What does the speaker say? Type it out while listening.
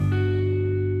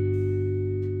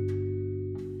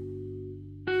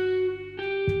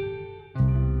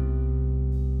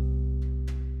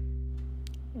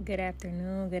Good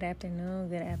afternoon, good afternoon,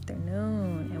 good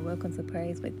afternoon, and welcome to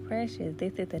Praise with Precious.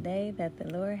 This is the day that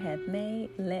the Lord hath made.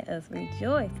 Let us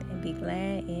rejoice and be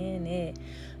glad in it.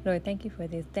 Lord, thank you for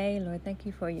this day. Lord, thank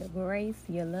you for your grace,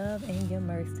 your love, and your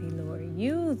mercy, Lord.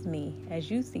 Use me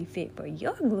as you see fit for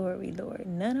your glory, Lord.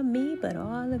 None of me, but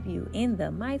all of you. In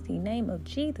the mighty name of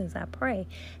Jesus, I pray.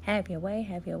 Have your way,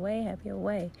 have your way, have your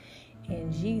way.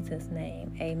 In Jesus'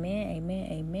 name, amen, amen,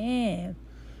 amen.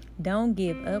 Don't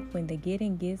give up when the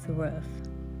getting gets rough.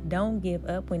 Don't give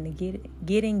up when the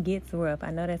getting gets rough.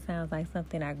 I know that sounds like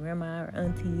something our grandma or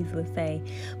aunties would say,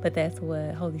 but that's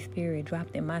what Holy Spirit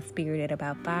dropped in my spirit at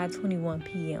about 5:21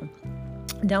 p.m.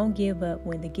 Don't give up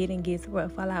when the getting gets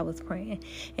rough while I was praying.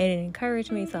 And it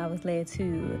encouraged me, so I was led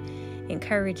to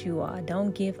encourage you all.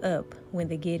 Don't give up when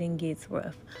the getting gets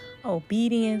rough.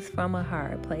 Obedience from a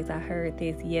hard place. I heard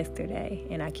this yesterday,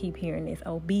 and I keep hearing this.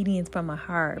 Obedience from a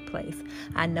hard place.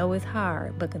 I know it's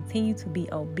hard, but continue to be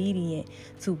obedient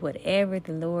to whatever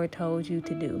the Lord told you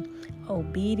to do.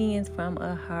 Obedience from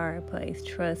a hard place.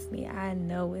 Trust me, I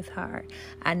know it's hard.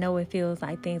 I know it feels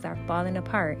like things are falling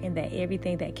apart and that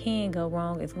everything that can go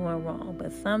wrong is going wrong.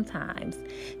 But sometimes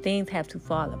things have to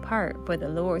fall apart for the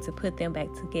Lord to put them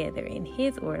back together in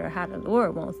His order, how the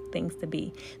Lord wants things to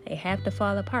be. They have to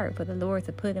fall apart for the Lord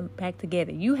to put them back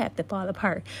together. You have to fall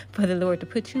apart for the Lord to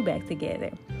put you back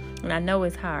together. And I know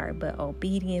it's hard, but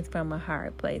obedience from a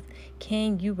hard place.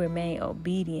 Can you remain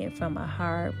obedient from a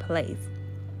hard place?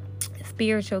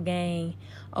 Spiritual gain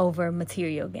over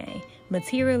material gain.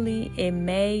 Materially, it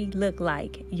may look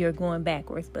like you're going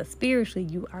backwards, but spiritually,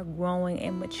 you are growing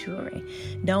and maturing.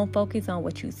 Don't focus on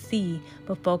what you see,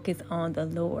 but focus on the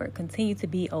Lord. Continue to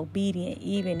be obedient,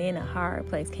 even in a hard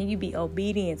place. Can you be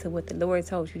obedient to what the Lord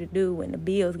told you to do when the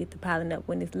bills get to piling up,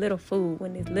 when there's little food,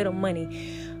 when there's little money,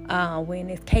 when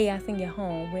there's chaos in your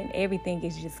home, when everything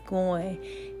is just going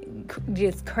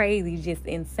just crazy, just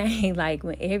insane, like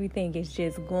when everything is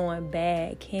just going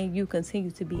bad? Can you continue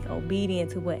to be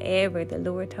obedient to whatever the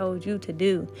Lord told you to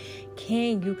do?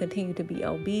 Can you continue to be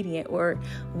obedient, or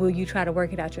will you try to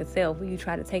work it out yourself? Will you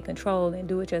try to take control and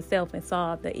do it yourself and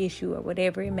solve the issue or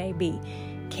whatever it may be?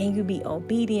 Can you be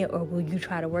obedient, or will you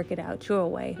try to work it out your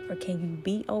way? Or can you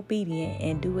be obedient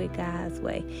and do it God's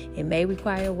way? It may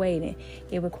require waiting.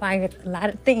 It requires a lot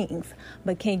of things,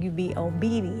 but can you be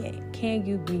obedient? Can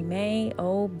you remain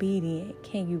obedient?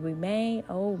 Can you remain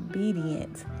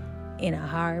obedient in a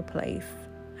hard place?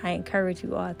 I encourage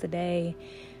you all today.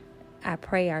 I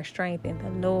pray our strength in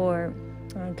the Lord.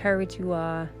 I encourage you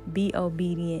all, be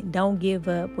obedient. Don't give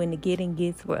up when the getting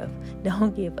gets rough.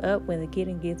 Don't give up when the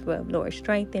getting gets rough. Lord,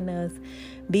 strengthen us.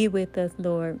 Be with us,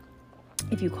 Lord.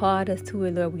 If you called us to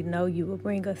it, Lord, we know you will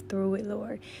bring us through it,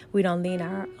 Lord. We don't lean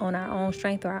on our own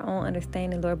strength or our own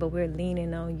understanding, Lord, but we're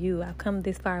leaning on you. I've come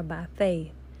this far by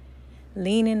faith,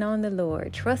 leaning on the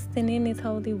Lord, trusting in His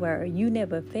holy word. You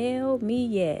never failed me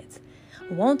yet.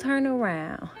 Won't turn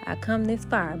around. I come this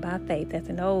far by faith. That's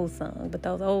an old song, but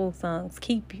those old songs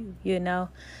keep you,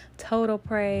 Total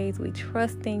praise. We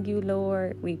trust in you,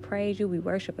 Lord. We praise you. We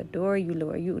worship, adore you,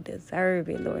 Lord. You deserve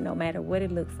it, Lord, no matter what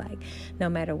it looks like, no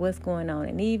matter what's going on.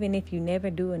 And even if you never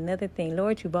do another thing,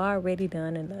 Lord, you've already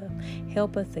done enough.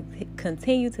 Help us to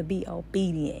continue to be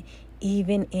obedient.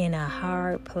 Even in a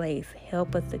hard place,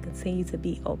 help us to continue to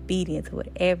be obedient to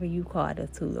whatever you called us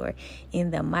to, Lord.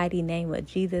 In the mighty name of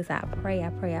Jesus, I pray.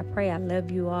 I love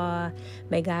you all.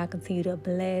 May God continue to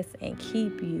bless and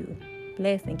keep you.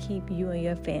 Bless and keep you and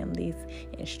your families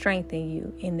and strengthen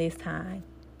you in this time.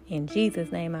 In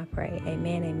Jesus' name I pray.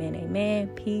 Amen, amen, amen.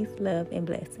 Peace, love, and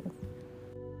blessings.